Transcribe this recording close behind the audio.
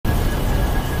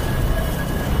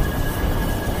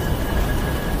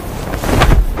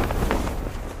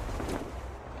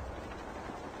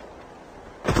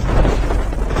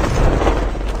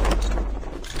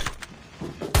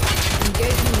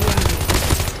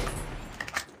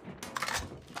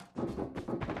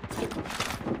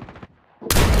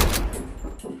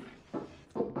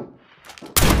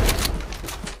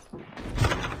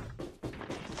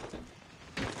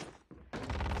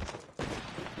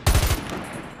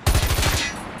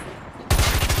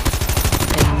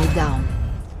Enemy down.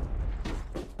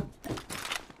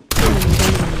 Enemy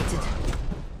eliminated.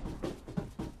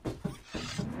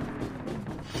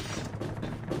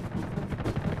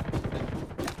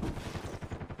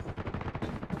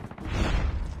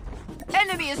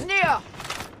 Enemy is near!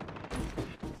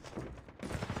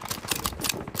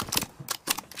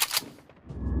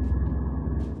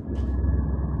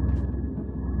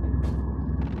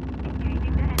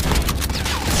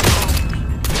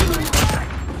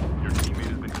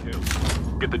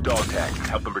 Get the dog tags and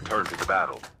help them return to the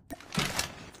battle.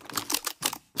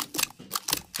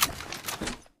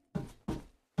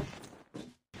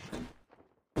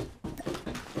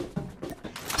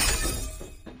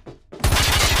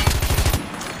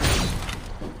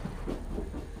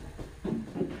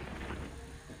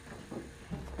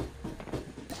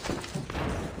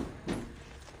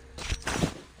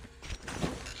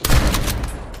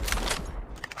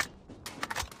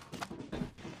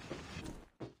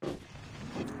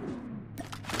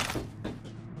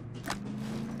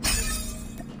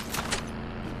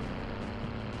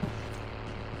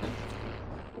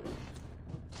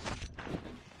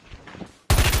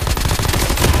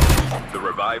 The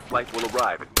revived flight will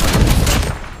arrive at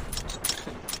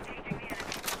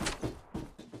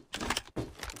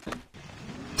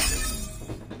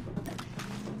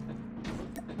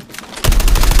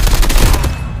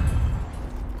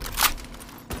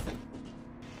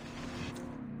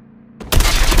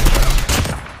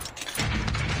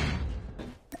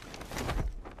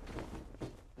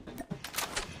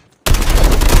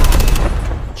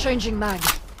Changing mag.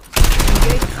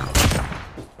 Engage.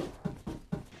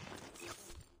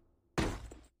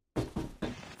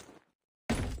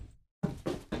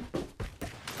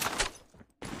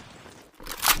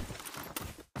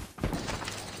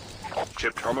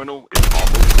 chip terminal is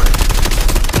almost ready.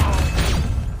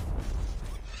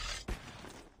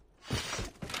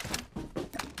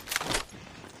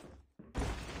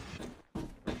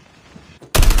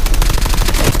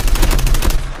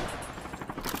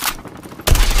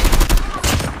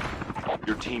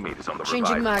 Your teammate is on the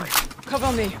Changing revived mag. flight.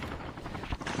 Cover me.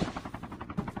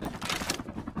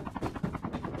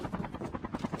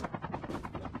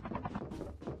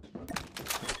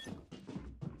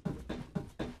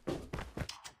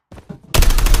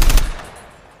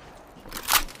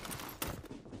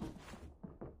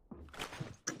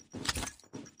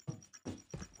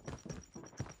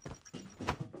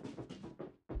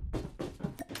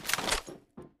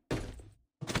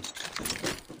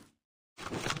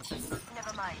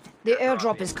 The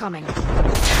airdrop is coming.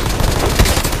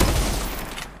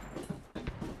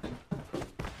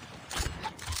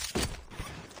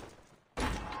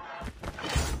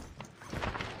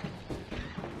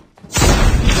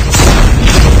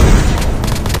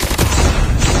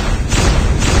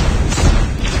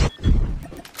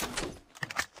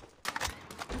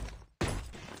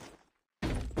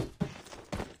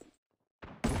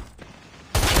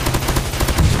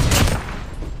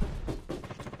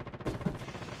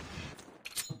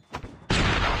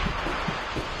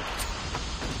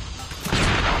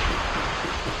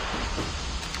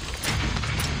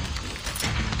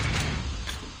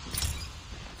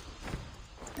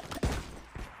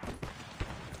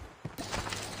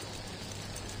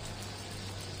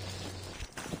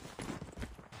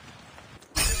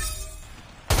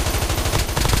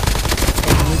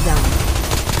 Down.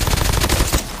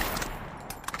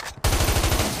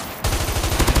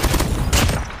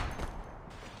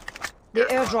 The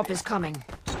airdrop is coming.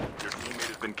 Your teammate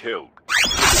has been killed.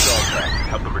 Get the dog tags and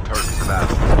help them return to the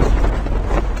battle.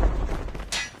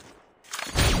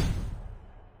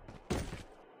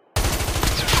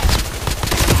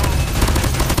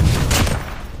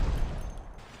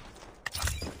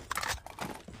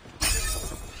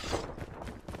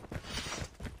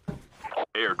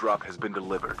 Airdrop has been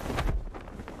delivered.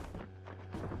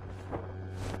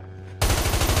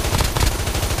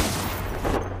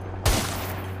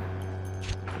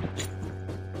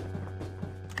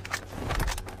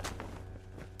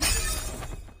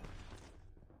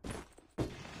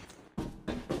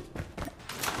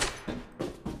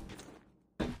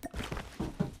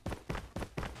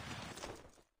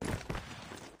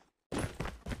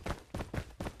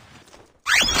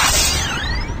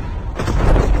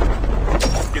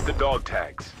 Get the dog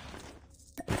tags.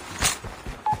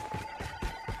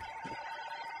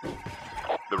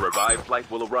 The revived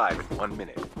flight will arrive in 1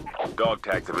 minute. Dog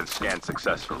tags have been scanned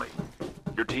successfully.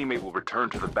 Your teammate will return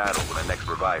to the battle when the next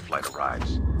revived flight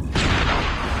arrives.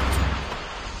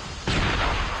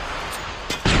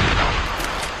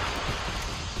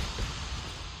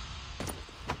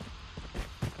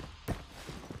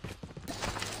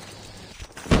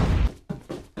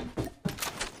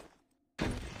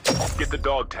 the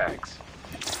dog tags.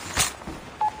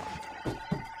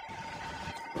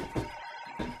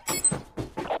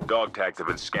 Dog tags have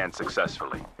been scanned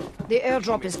successfully. The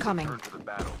airdrop is coming. Return to the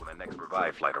battle when the next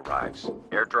revive flight arrives.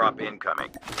 Airdrop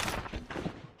incoming.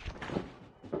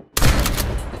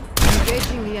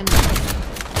 Engaging the enemy.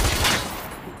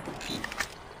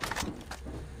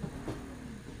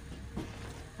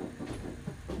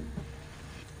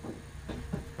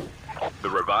 The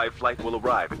revive flight will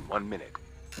arrive in 1 minute.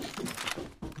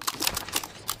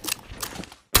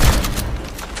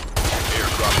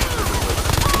 Airdrop is delivered.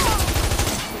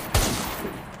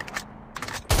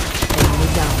 Enemy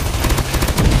down.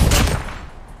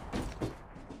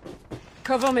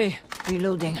 Cover me.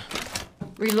 Reloading.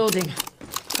 Reloading.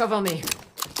 Cover me.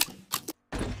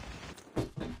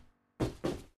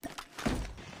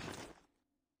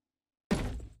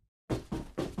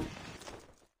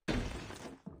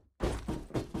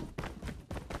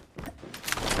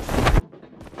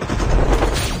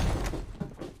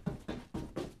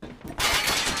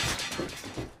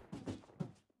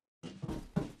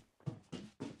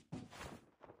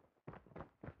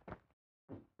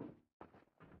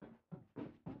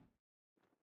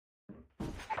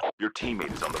 Your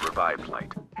teammate is on the revive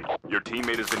flight. Your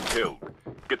teammate has been killed.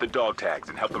 Get the dog tags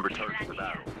and help them return to the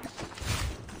battle.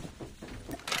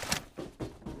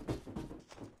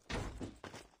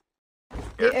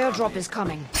 The airdrop is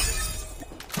coming.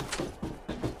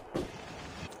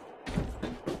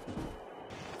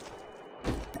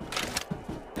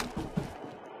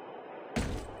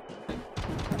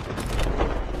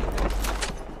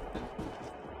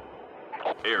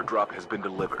 Airdrop has been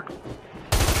delivered.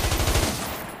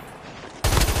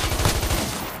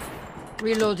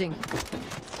 Reloading.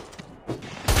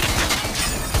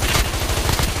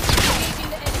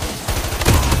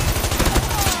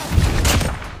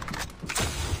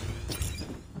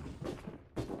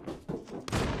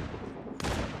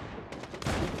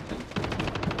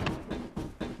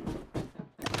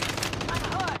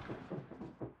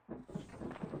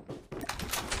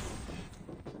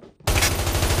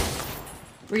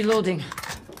 Reloading.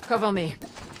 Cover me.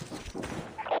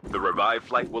 The revive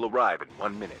flight will arrive in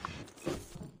 1 minute.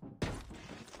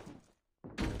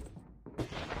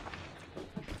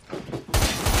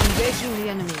 Engaging the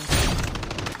enemies.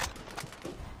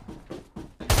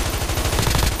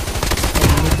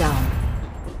 Enemy down.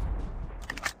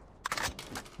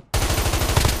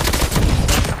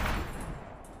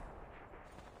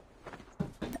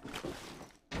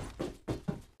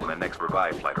 When the next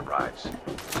revive flight arrives.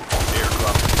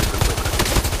 Airdrop has been delivered.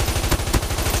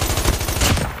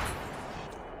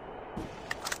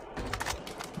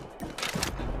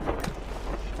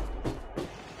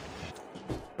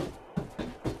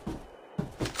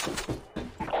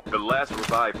 The last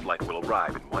revive flight will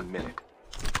arrive in 1 minute.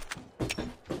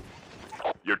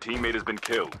 Your teammate has been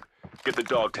killed. Get the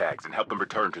dog tags and help them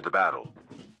return to the battle.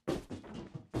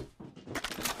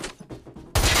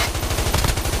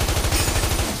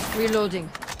 Reloading.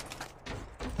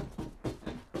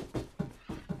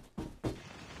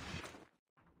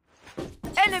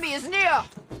 Enemy is near!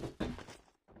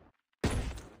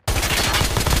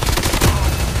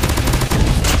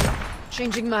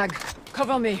 Changing mag.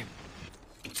 Cover me.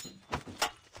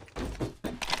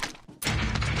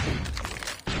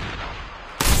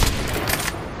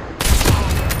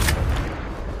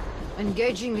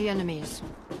 Engaging the enemies.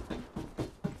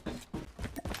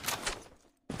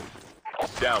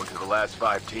 Down to the last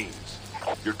 5 teams.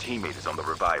 Your teammate is on the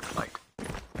revive flight.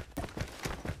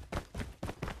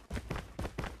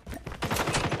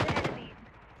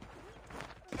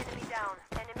 Enemy down.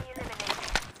 Enemy eliminated.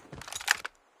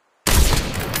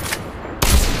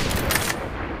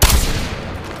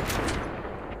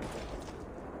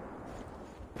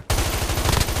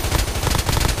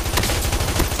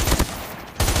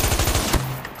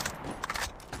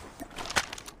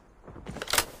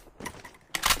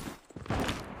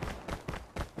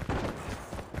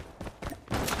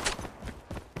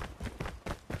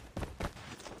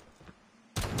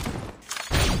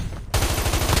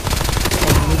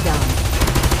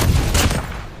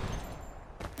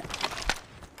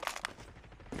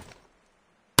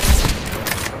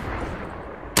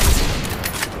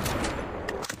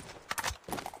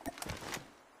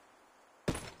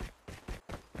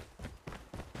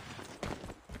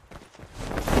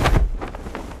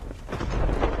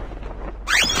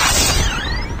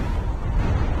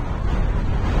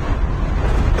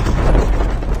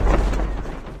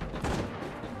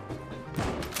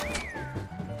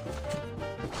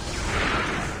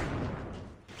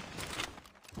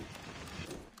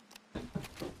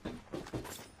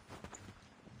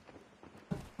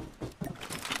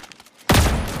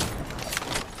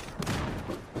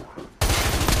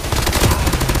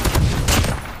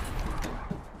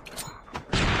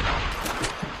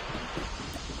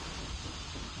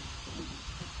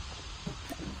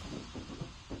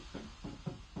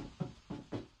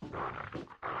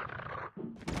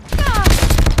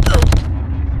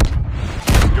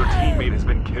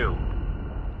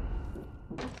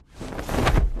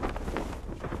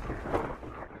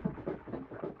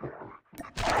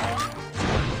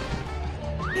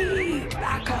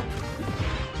 Backup.